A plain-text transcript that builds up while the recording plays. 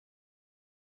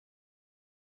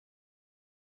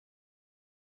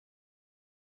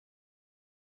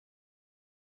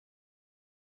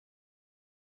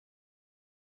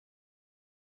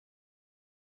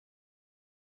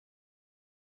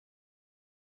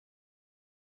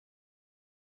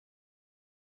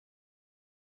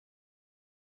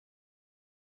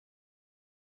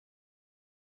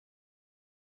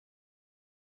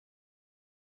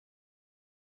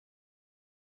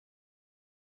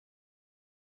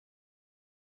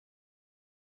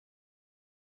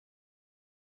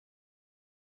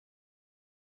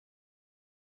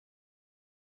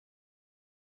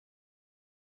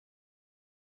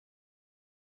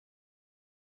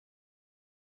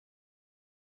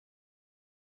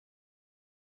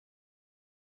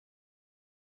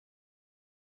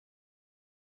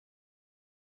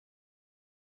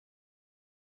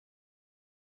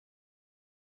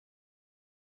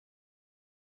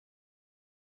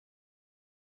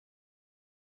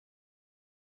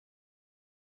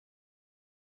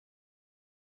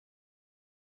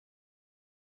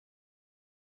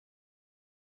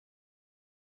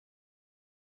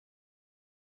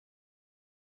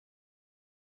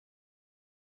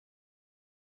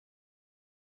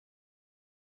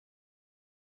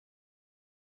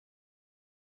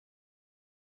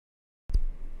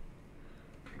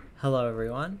Hello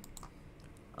everyone.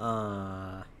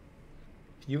 Uh,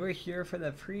 if you were here for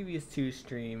the previous two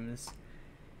streams,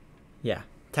 yeah,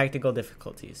 technical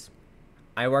difficulties.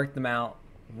 I worked them out.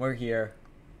 We're here.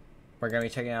 We're gonna be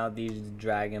checking out these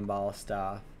Dragon Ball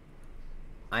stuff.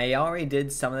 I already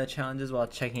did some of the challenges while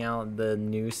checking out the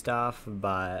new stuff,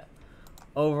 but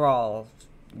overall,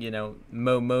 you know,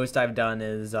 most I've done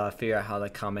is figure out how the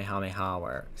Kamehameha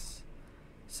works.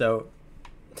 So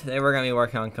today we're gonna be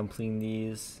working on completing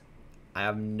these. I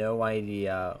have no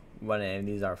idea what any of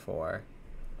these are for,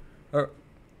 or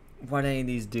what any of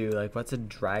these do. Like, what's a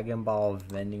Dragon Ball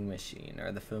vending machine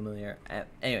or the familiar?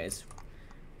 Anyways,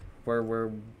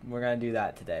 we're gonna do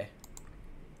that today.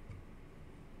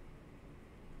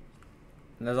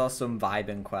 And there's also some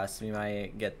vibing quests. We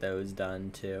might get those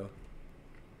done too.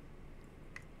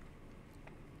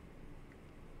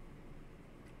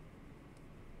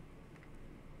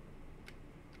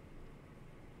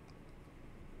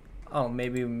 Oh,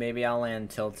 maybe I'll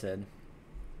land tilted.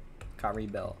 Got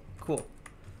rebuilt. Cool.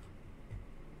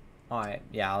 All right,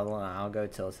 yeah, I'll go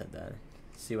tilted then.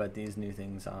 See what these new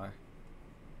things are.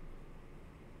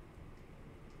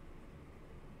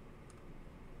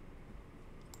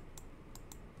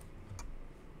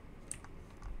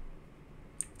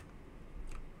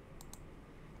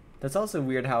 That's also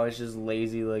weird how it's just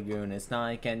lazy lagoon. It's not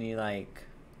like any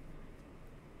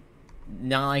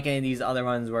not like any of these other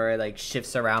ones where it like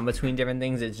shifts around between different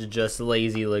things. It's just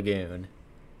lazy lagoon.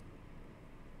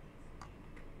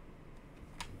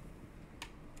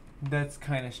 That's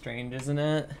kind of strange, isn't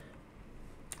it?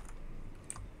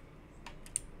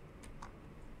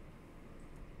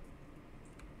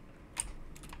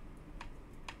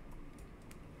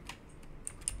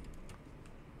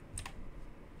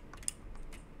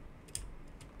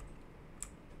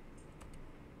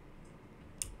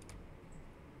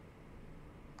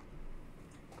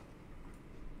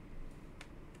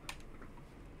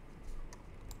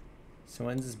 So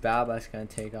when's this battle bus gonna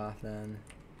take off then?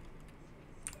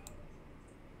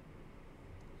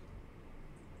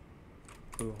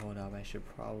 Ooh, hold up, I should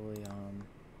probably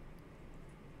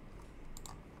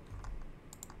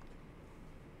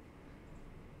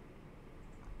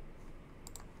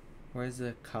where's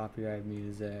the copyright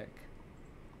music?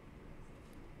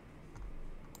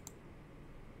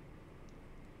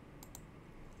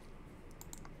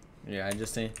 Yeah,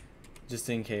 just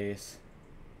in case.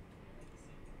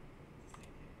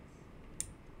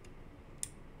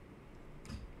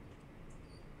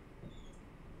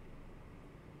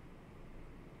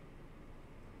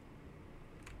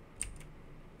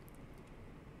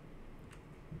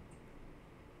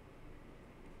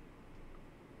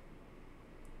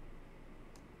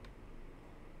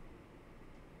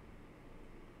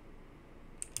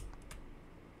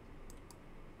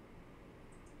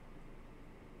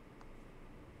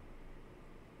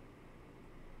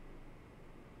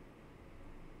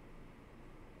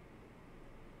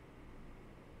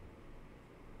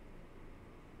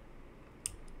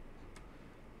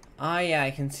 Ah, yeah, I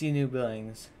can see new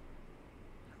buildings.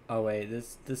 Oh wait,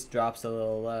 this drops a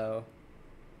little low.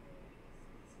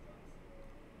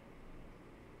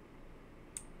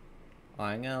 Oh,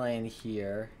 I'm gonna land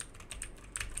here.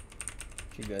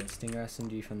 Okay, good. Stinger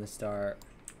SMG from the start.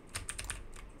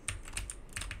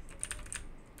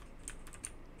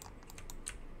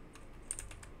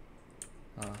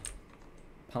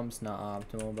 Pump's not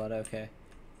optimal, but okay.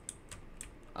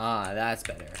 Ah, that's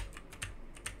better.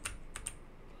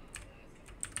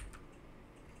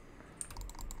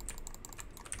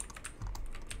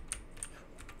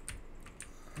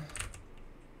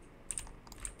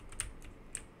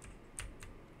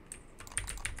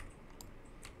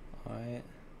 Alright.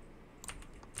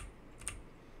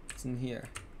 What's in here?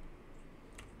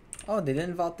 Oh, they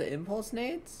didn't vault the impulse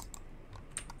nades?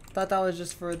 Thought that was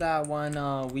just for that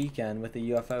one weekend with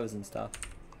the UFOs and stuff.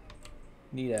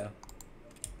 Neato.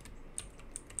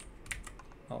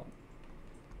 Oh.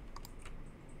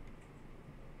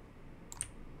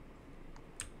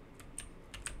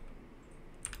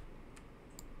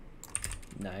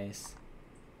 Nice.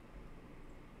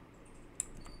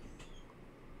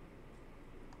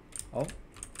 Oh.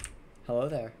 Hello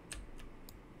there.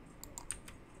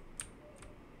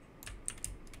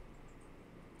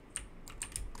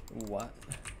 What?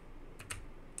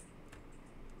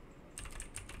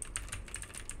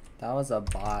 That was a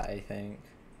bot, I think.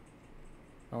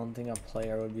 I don't think a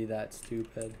player would be that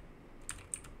stupid.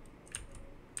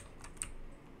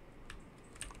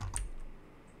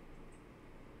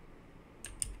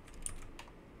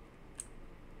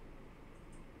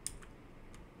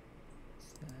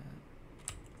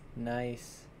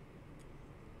 Nice.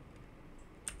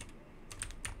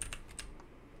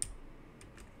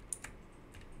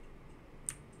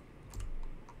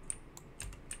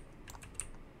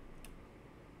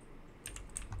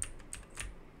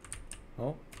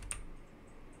 Oh.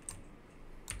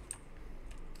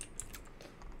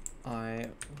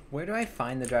 Alright. Where do I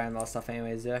find the Dragon Ball stuff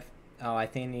anyways? Oh, I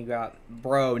think you got...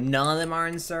 Bro, none of them are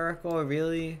in circle?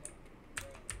 Really?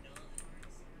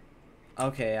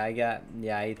 Okay, I got...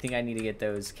 Yeah, I think I need to get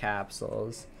those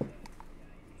capsules.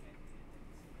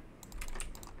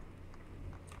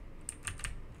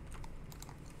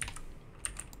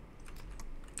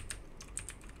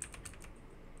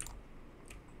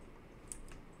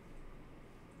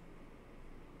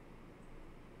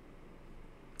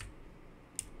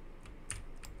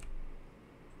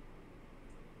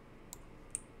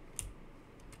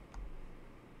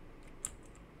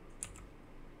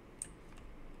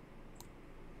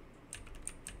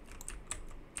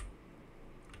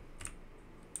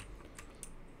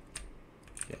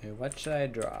 Okay, what should I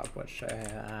drop? What should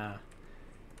I...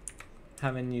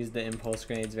 haven't used the impulse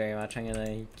grenades very much. I'm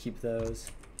gonna keep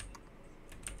those.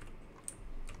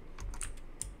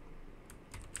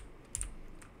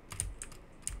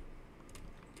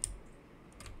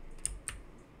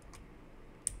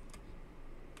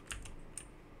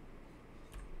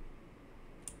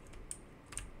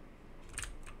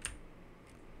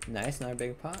 Nice, another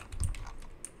big pot.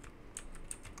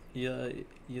 You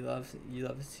love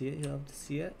to see it. You love to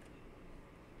see it.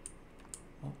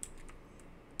 Oh.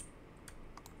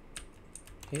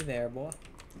 Hey there, boy.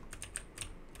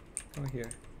 Over here.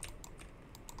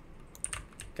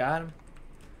 Got him.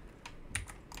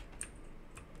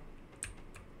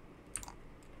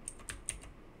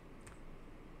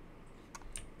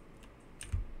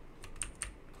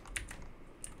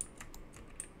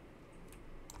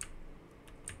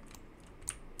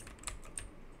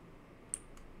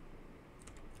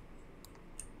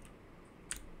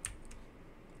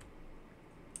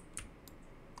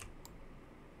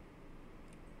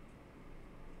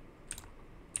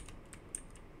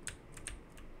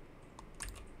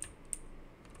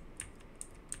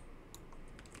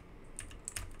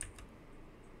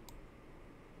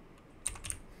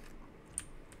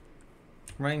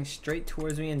 Running straight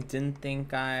towards me and didn't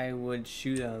think I would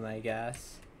shoot him, I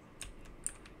guess.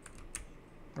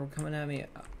 Or coming at me.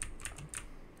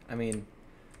 I mean,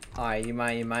 alright, you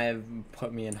might have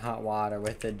put me in hot water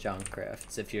with the junk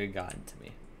rifts if you had gotten to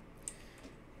me.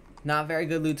 Not very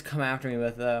good loot to come after me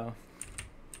with, though.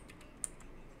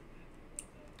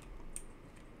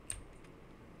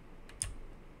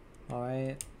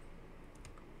 Alright.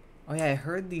 Oh yeah, I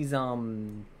heard these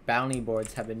bounty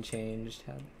boards have been changed.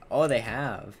 Oh, they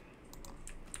have.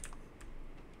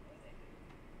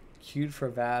 Queued for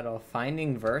battle.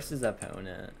 Finding versus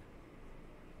opponent.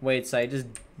 Wait, so I just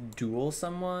duel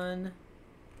someone?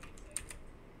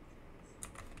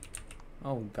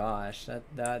 Oh gosh,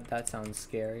 that sounds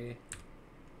scary.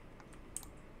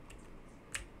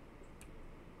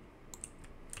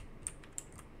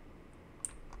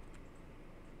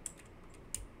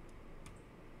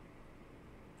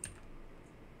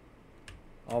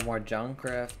 Oh, more junk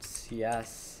rifts.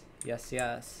 Yes. Yes,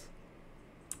 yes.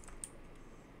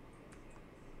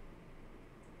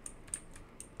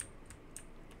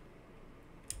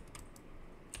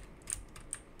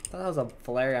 I thought that was a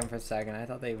flare gun for a second. I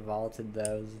thought they vaulted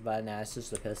those, but nah, it's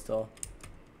just a pistol.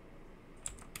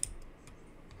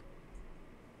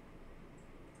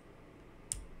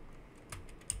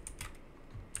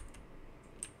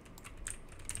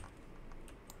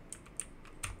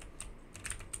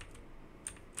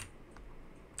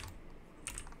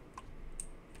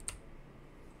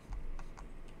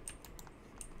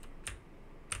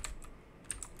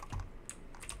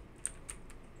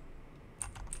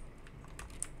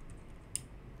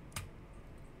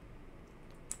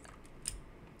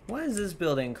 What is this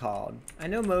building called? I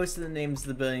know most of the names of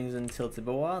the buildings in Tilted,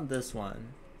 but what about this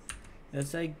one?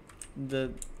 It's like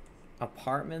the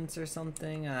apartments or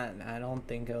something? I don't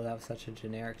think it'll have such a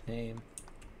generic name.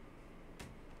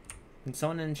 Can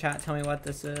someone in chat tell me what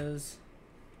this is?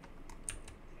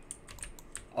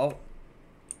 Oh.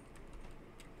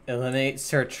 Eliminate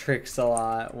Sir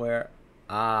Trix-a-Lot, where...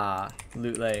 Ah,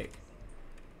 Loot Lake.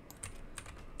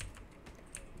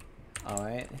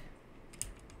 Alright.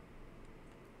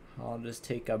 I'll just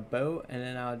take a boat and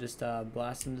then I'll just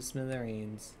blast them to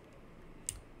smithereens.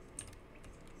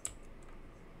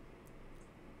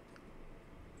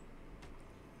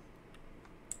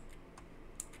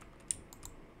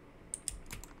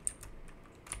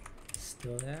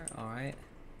 Still there? Alright.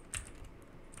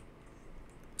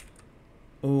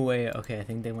 Oh wait, okay, I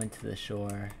think they went to the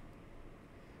shore.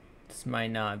 This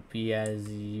might not be as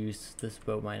used. This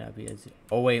boat might not be as...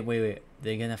 Oh wait.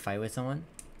 They gonna fight with someone?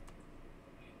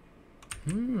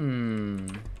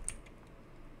 Can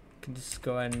just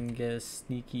go ahead and get a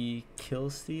sneaky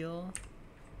kill steal.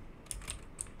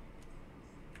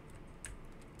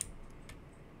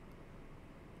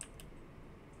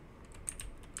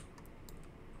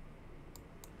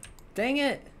 Dang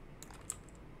it!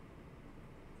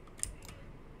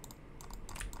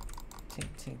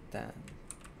 Take that.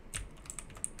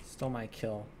 Stole my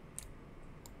kill.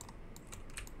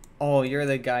 Oh, you're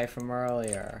the guy from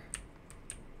earlier.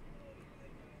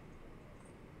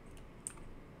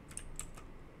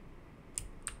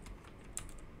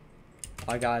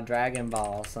 I got a Dragon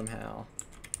Ball somehow.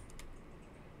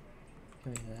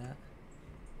 Give me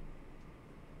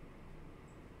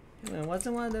that. Man,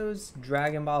 wasn't one of those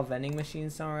Dragon Ball vending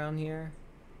machines somewhere around here?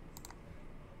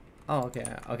 Oh, okay.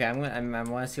 Okay, I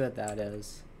want to see what that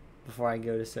is before I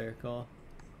go to circle.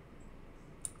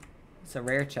 It's a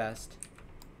rare chest.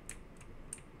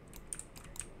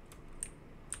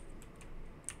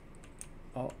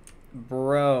 Oh,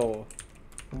 bro.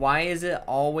 Why is it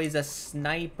always a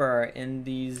sniper in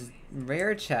these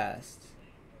rare chests?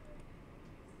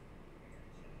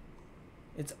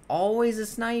 It's always a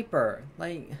sniper.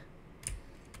 Like...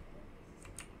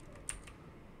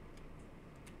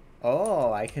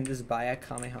 Oh, I can just buy a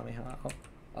Kamehameha. Oh,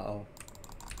 uh-oh.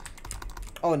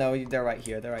 Oh no, they're right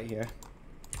here. They're right here.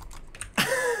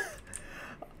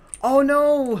 Oh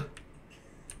no!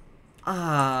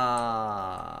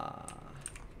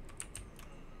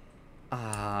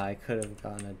 I could have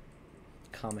gotten a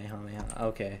Kamehameha.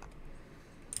 Okay.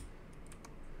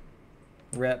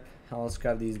 Rip. Let's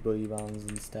grab these boogie bombs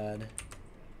instead.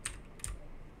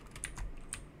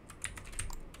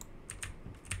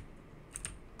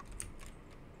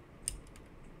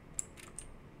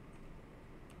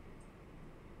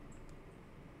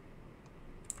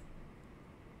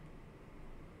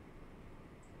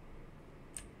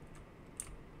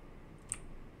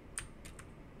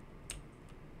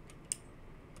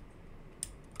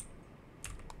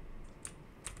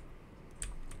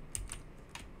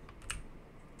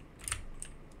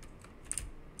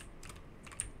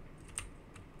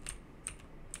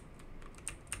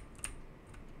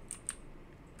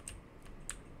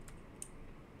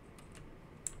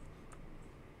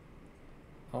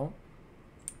 Oh,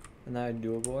 another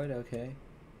dual board. Okay,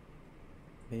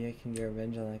 maybe I can get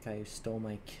revenge on that guy who stole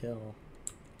my kill.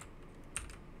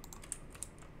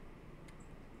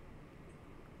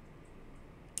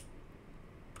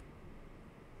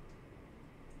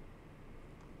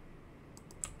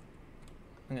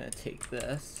 I'm gonna take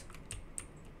this.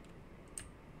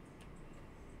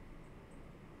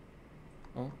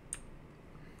 Oh,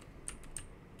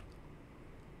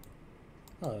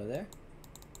 hello there.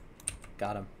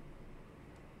 Got him.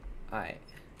 Alright.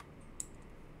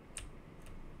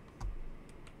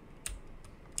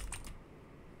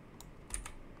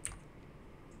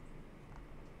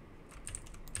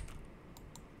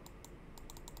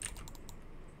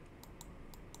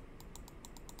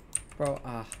 Bro,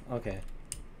 okay.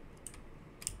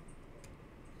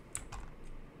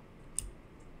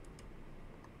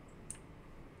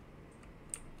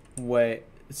 Wait,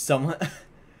 someone...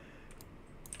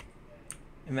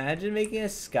 Imagine making a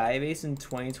sky base in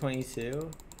 2022. I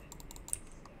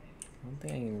don't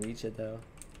think I can reach it though.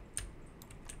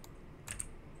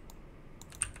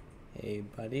 Hey,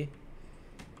 buddy.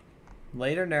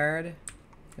 Later, nerd.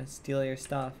 Gonna steal your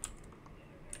stuff.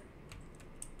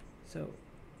 So,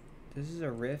 this is a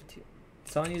rift.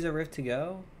 Someone use a rift to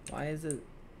go? Why is it?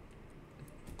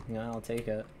 No, I'll take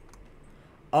it.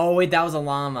 Oh, wait, that was a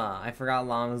llama. I forgot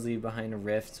llamas leave behind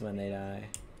rifts when they die.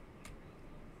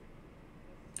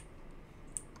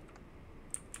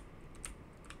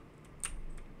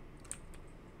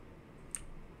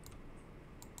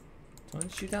 Someone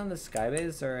shoot down the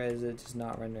skybase, or is it just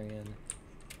not rendering in?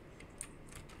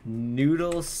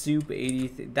 Noodle Soup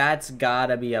 83. That's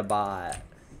gotta be a bot.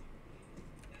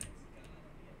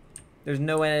 There's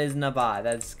no way it isn't a bot.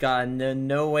 That's got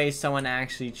no way someone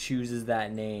actually chooses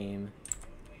that name.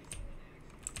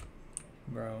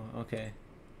 Bro, okay.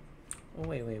 Oh,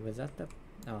 wait, was that the...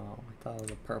 Oh, I thought it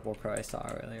was a purple crow I saw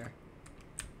earlier.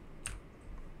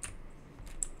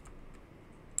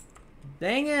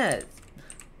 Dang it!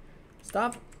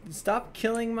 Stop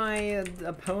killing my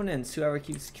opponents, whoever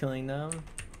keeps killing them.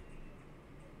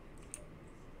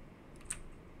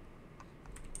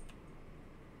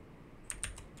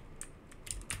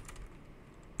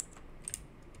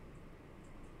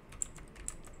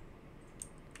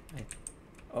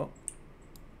 Oh.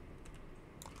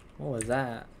 What was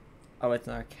that? Oh, it's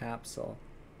our capsule.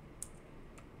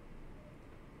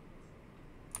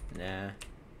 Nah.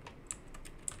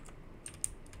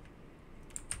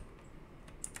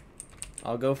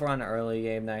 I'll go for an early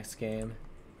game next game.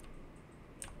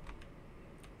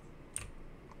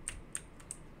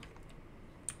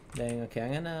 Dang, okay,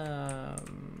 I'm gonna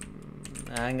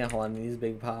hold on to these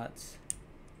big pots.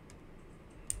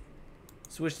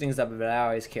 Switch things up a bit. I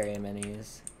always carry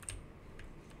minis.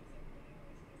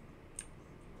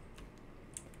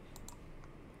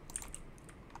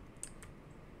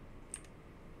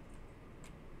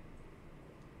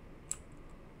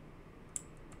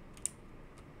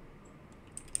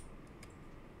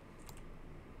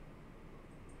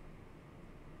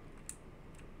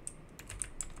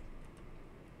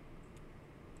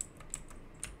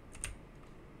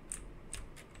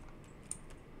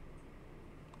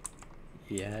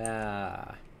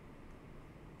 Yeah.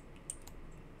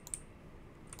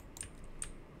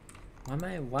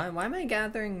 Why am I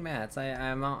gathering mats?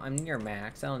 I'm near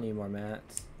max. I don't need more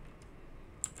mats.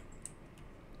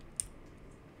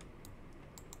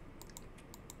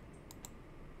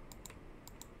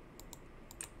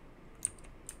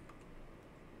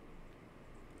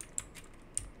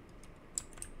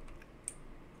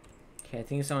 Okay, I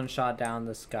think someone shot down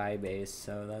the sky base,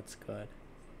 so that's good.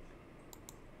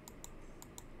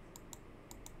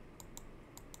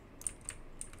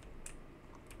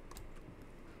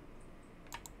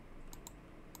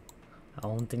 I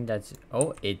don't think that's...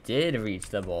 Oh, it did reach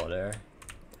the boulder.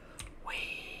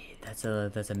 Wait, that's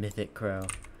a mythic crow.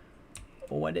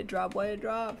 Oh, what did it drop? What did it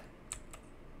drop?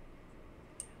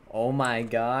 Oh my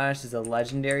gosh, it's a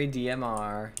legendary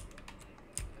DMR.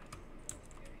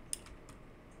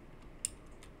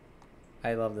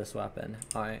 I love this weapon.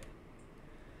 Alright.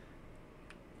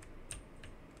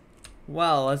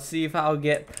 Well, let's see if I'll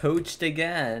get poached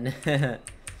again.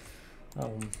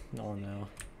 Oh no.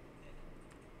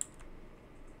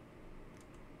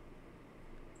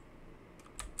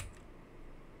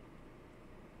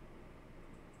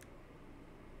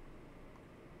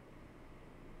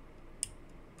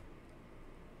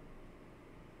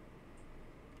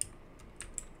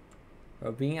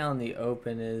 Bro, being out in the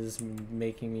open is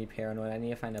making me paranoid. I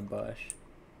need to find a bush.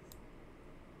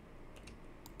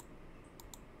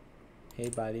 Hey,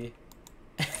 buddy.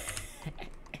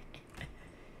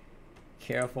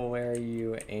 Careful where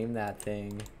you aim that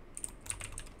thing.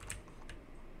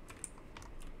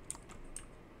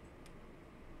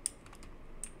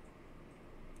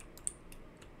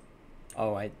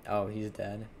 Oh, he's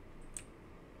dead.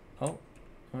 Oh,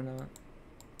 or not.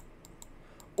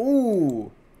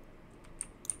 Ooh!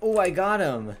 Oh, I got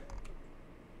him!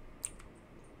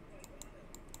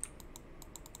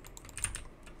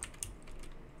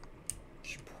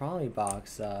 Should probably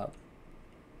box up.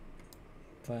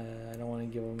 But I don't want to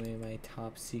give away my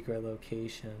top secret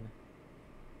location.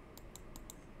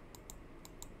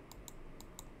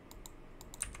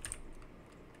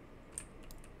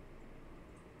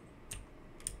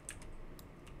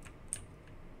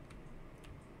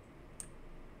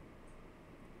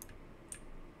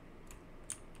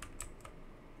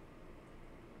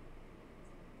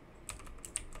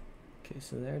 Okay,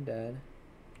 so they're dead.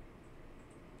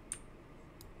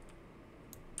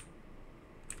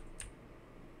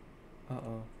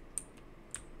 Uh-oh.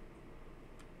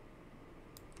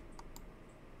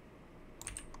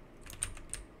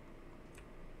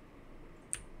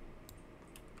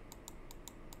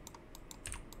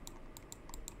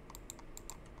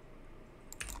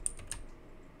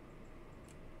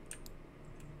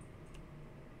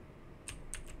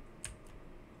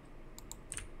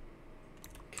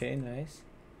 Okay, nice.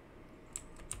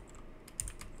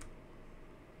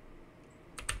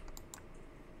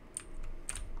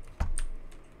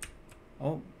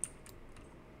 Oh.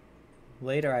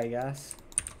 Later, I guess.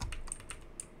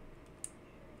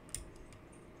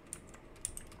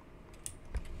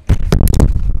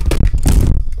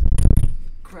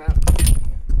 Crap.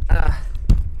 Ah.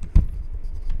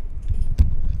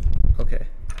 Okay.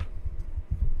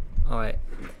 Alright.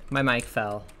 My mic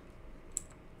fell.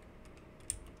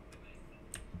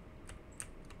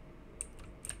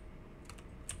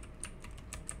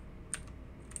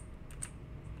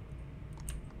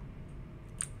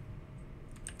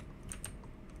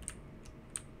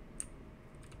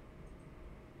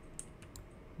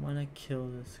 Wanna kill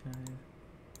this guy.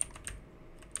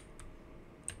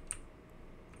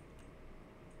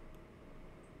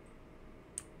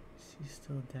 Is he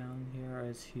still down here or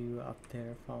is he up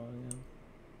there following him?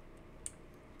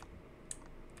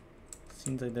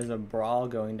 Seems like there's a brawl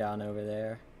going down over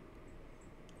there.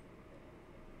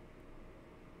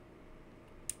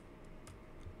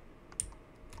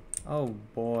 Oh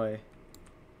boy.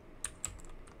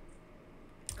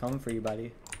 Coming for you,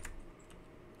 buddy.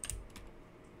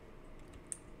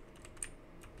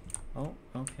 Oh,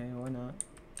 okay, or not.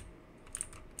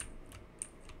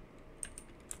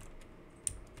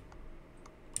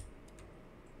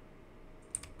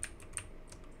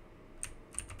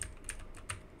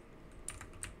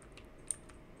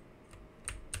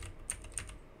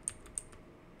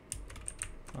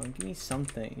 on, give me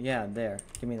something. Yeah, there.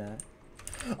 Give me that.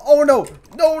 Oh no!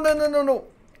 No, no, no, no, no!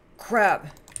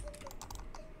 Crap.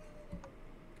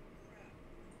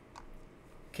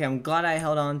 Okay, I'm glad I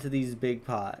held on to these big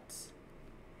pots.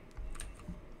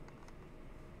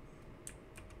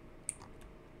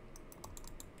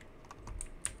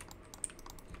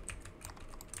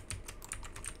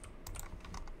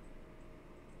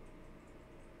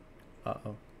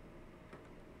 Uh-oh.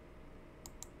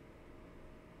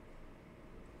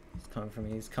 He's coming for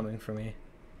me, he's coming for me.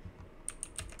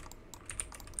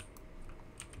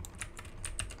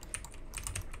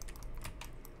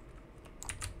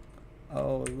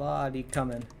 Oh, Lottie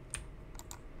coming.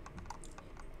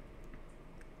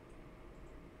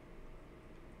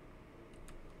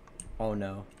 Oh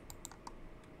no.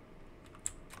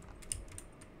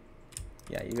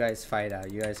 Yeah, you guys fight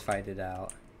out. You guys fight it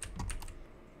out.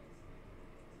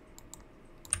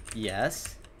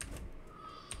 Yes.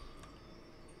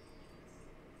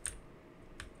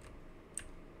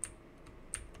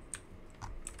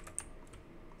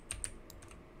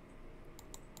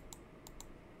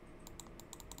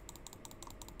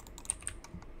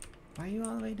 Why are you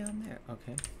all the way down there?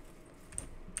 Okay.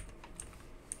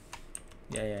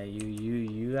 Yeah,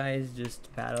 you guys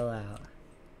just battle out.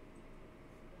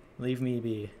 Leave me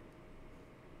be.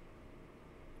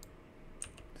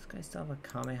 This guy still have a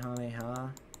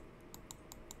Kamehameha?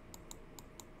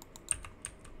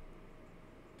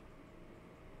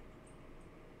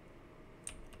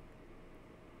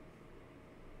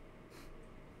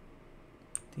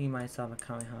 I think he might still have a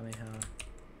Kamehameha.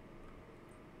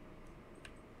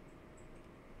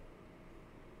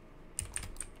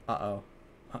 Uh-oh.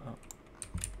 Uh-oh.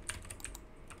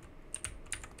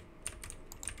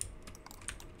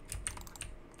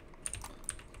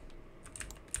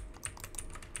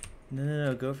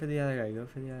 No, go for the other guy, go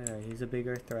for the other guy. He's a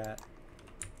bigger threat.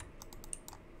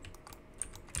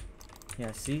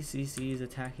 Yeah, see, he's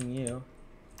attacking you.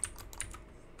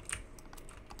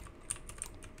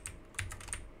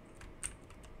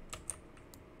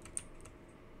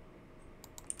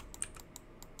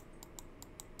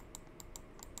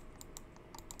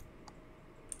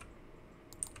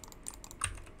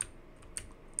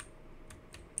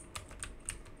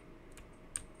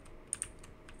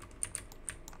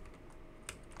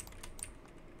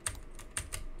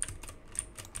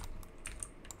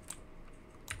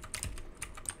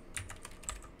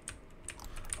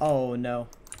 Oh no.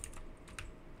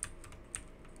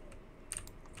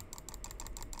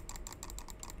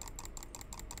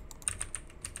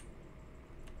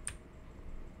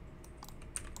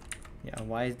 Yeah,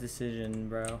 wise decision,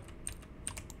 bro.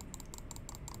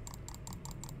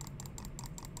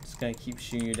 Just gonna keep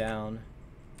shooting you down.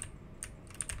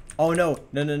 Oh no!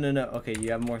 No. Okay,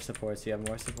 you have more supports. You have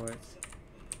more supports.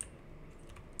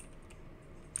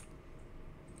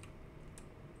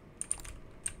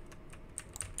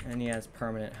 And he has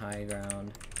permanent high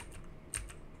ground.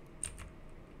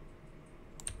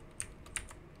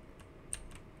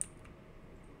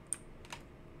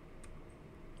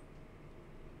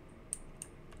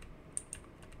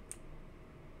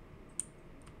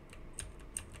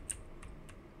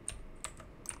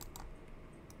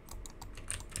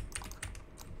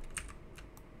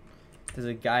 There's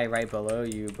a guy right below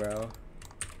you, bro.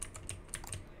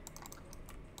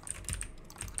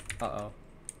 Uh-oh.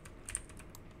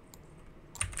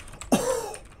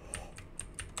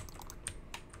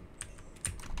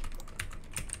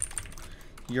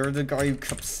 You're the guy who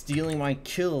kept stealing my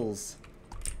kills.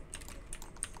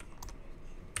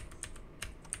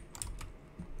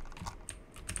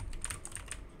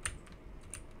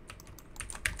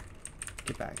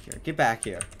 Get back here. Get back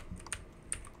here.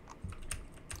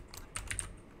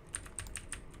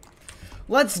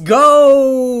 Let's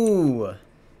go!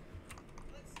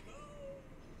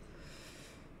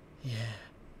 Yeah.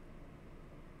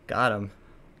 Got him.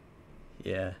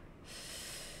 Yeah.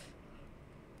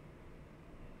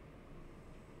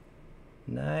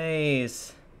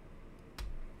 Nice.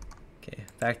 Okay,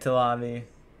 back to lobby.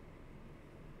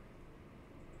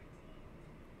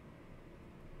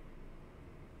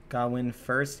 Gotta win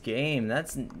first game.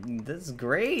 That's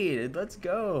great. Let's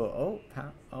go.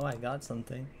 Oh, I got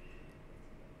something.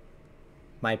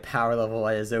 My power level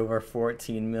is over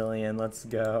 14 million. Let's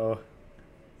go.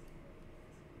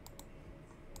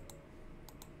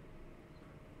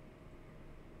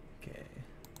 Okay.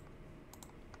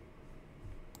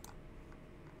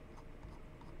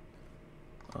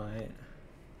 Alright.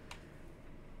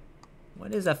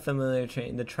 What is that familiar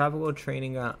train? The tropical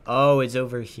training ground. Oh, it's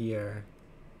over here.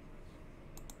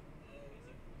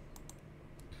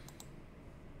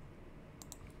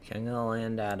 Okay, I'm gonna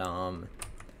land at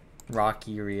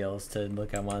Rocky Reels to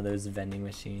look at one of those vending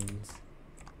machines.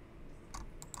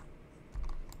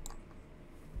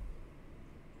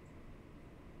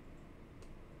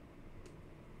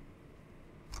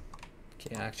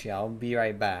 Okay, actually, I'll be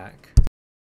right back.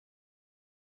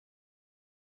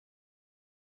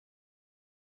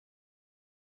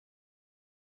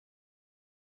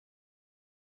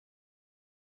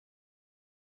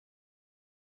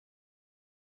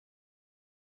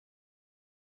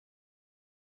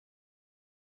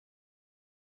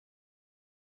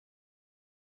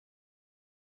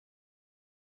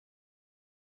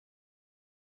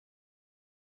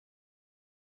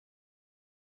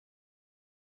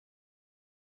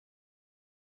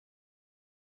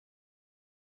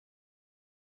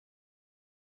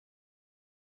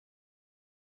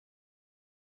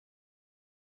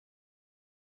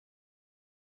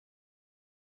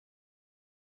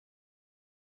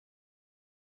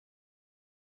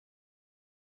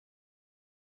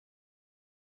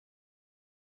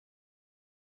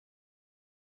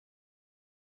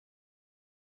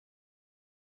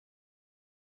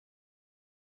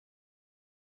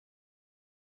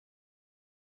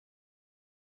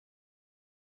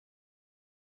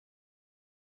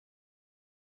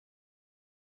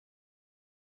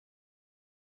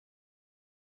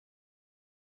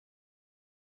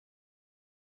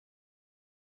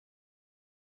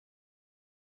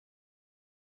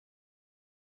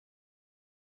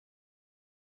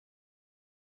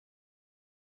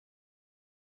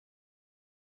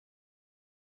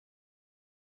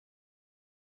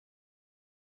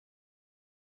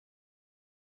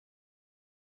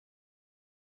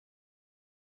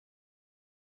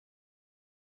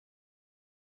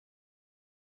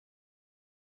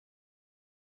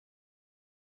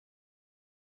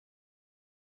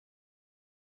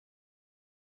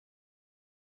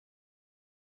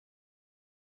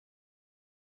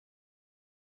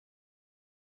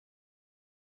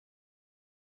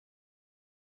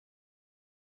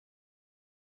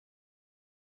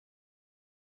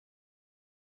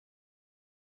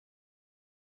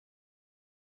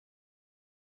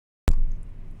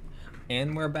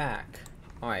 And we're back.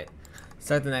 Alright,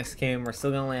 start the next game. We're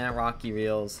still gonna land at Rocky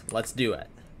Reels. Let's do it.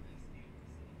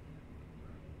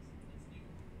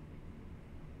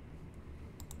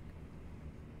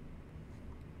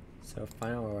 So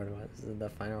final reward, what is the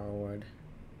final reward?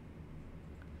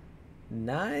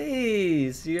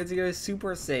 Nice! You get to go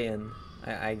Super Saiyan,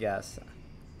 I guess.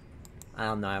 I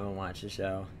don't know, I haven't watched the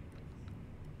show.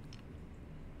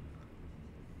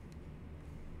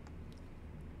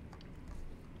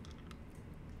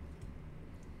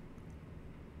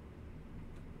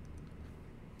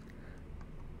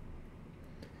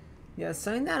 Yeah,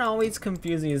 something that always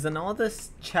confuses me is in all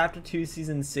this Chapter 2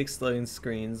 Season 6 loading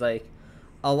screens, like,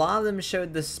 a lot of them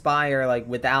showed the Spire, like,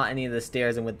 without any of the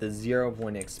stairs and with the 0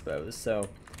 point exposed, so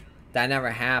that never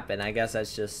happened. I guess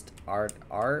that's just art.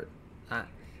 I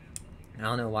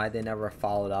don't know why they never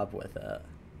followed up with it.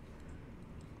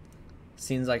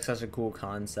 Seems like such a cool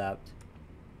concept.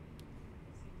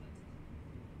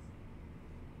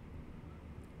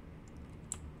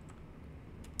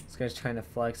 This guy's trying to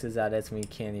flex his edits when he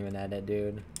can't even edit,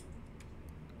 dude.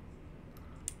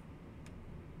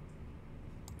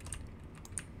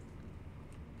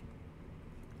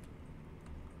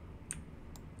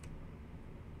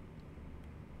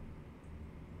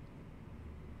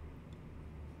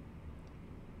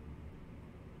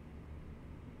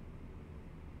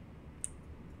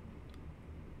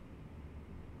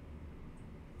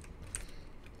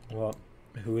 Well,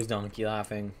 who is Donkey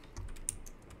laughing?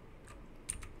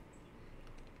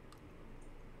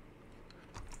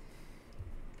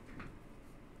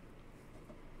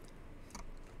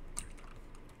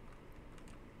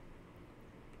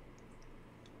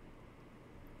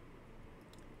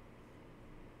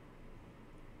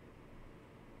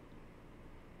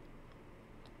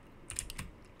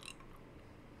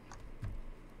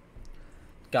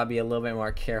 Gotta be a little bit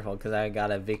more careful because I got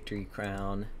a victory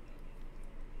crown.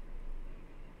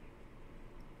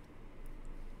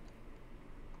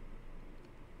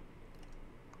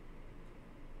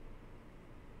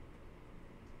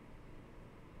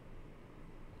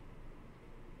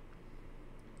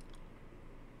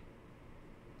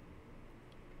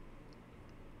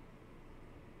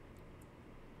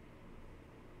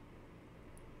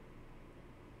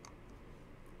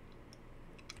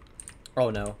 Oh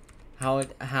no. How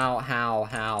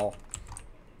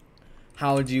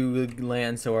would you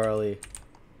land so early?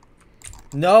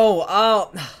 No!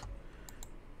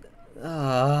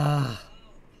 Oh!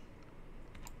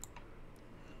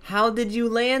 How did you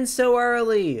land so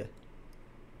early?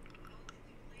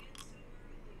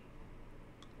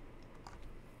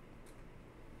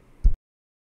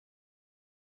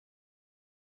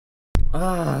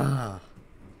 Ah.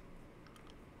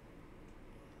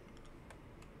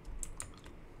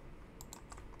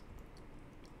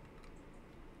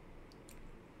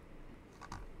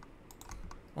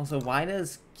 Also, why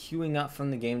does queuing up from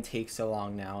the game take so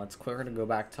long now? It's quicker to go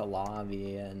back to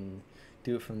lobby and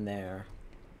do it from there.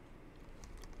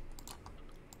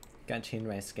 Gotta change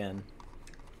my skin.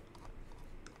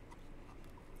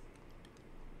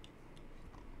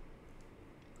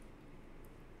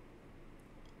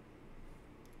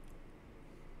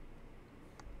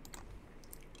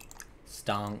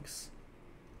 Stonks.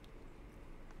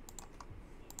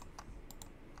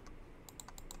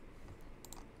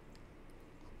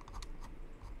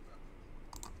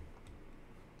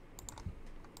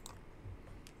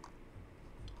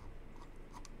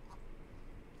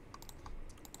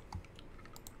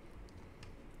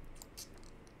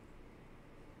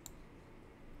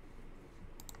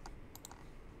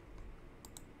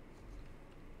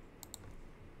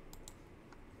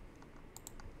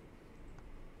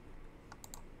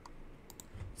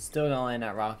 Still don't land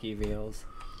at Rocky Reels.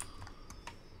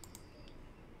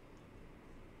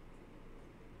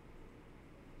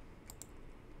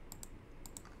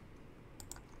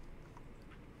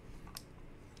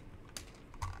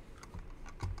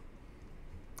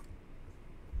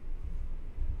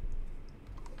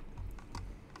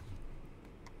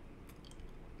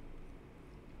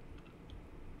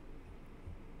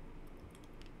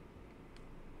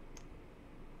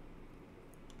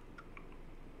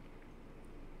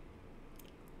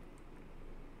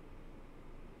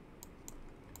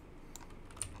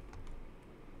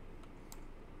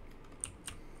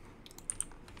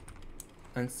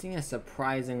 I'm seeing a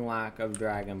surprising lack of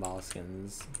Dragon Ball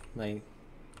skins. Like,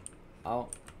 oh,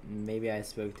 maybe I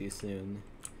spoke too soon.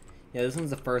 Yeah, this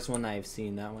one's the first one I've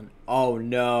seen. That one. Oh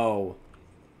no.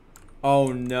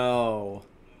 Oh no.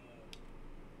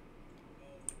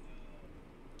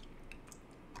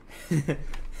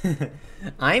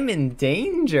 I'm in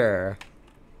danger.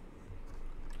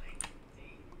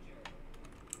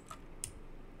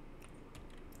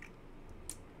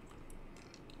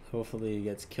 Hopefully he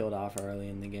gets killed off early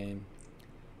in the game.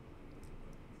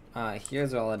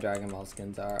 Here's where all the Dragon Ball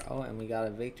skins are. Oh, and we got a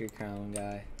Victory Crown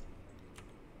guy.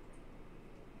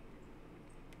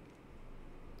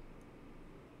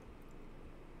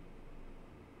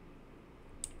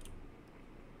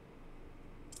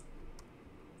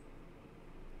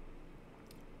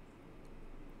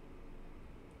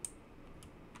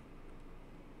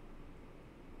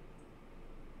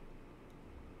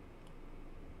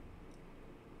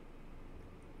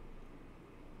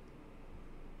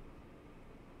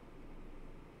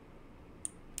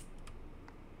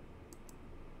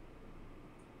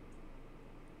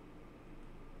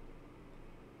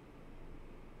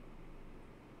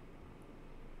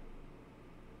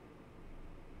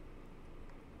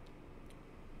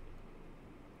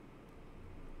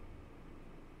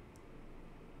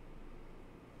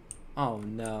 Oh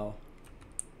no.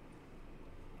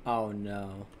 Oh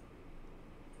no.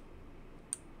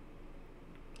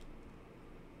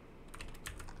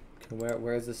 Okay,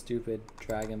 where's the stupid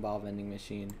Dragon Ball vending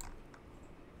machine?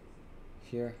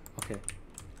 Here? Okay.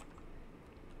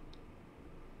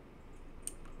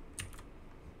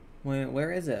 Wait,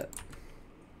 where is it?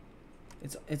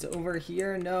 It's over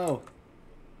here? No.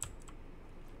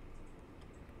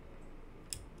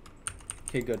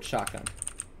 Okay, good. Shotgun.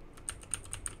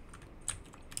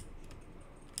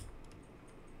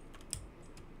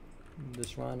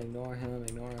 Just run, ignore him,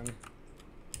 ignore him.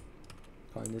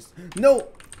 Calling this. No!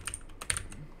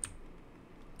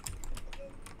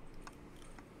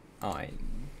 Alright.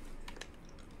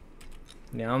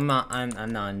 No, I'm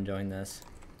not enjoying this.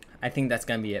 I think that's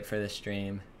gonna be it for this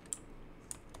stream.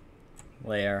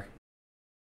 Later.